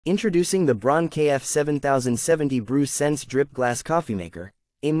Introducing the Braun KF7070 BrewSense Drip Glass Coffee Maker,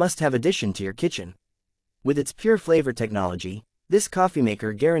 a must-have addition to your kitchen. With its PureFlavor technology, this coffee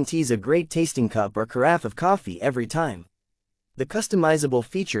maker guarantees a great tasting cup or carafe of coffee every time. The customizable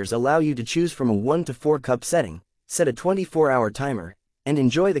features allow you to choose from a 1 to 4 cup setting, set a 24-hour timer, and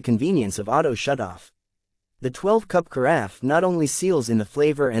enjoy the convenience of auto shutoff. The 12-cup carafe not only seals in the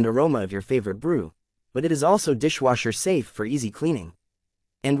flavor and aroma of your favorite brew, but it is also dishwasher safe for easy cleaning.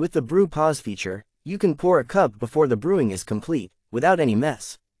 And with the brew pause feature, you can pour a cup before the brewing is complete, without any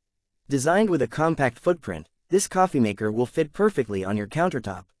mess. Designed with a compact footprint, this coffee maker will fit perfectly on your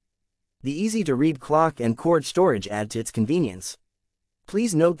countertop. The easy-to-read clock and cord storage add to its convenience.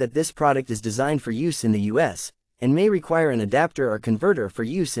 Please note that this product is designed for use in the US, and may require an adapter or converter for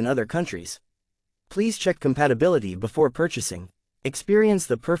use in other countries. Please check compatibility before purchasing. Experience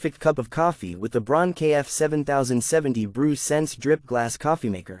the perfect cup of coffee with the Braun KF7070 BrewSense Drip Glass Coffee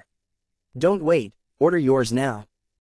Maker. Don't wait, order yours now.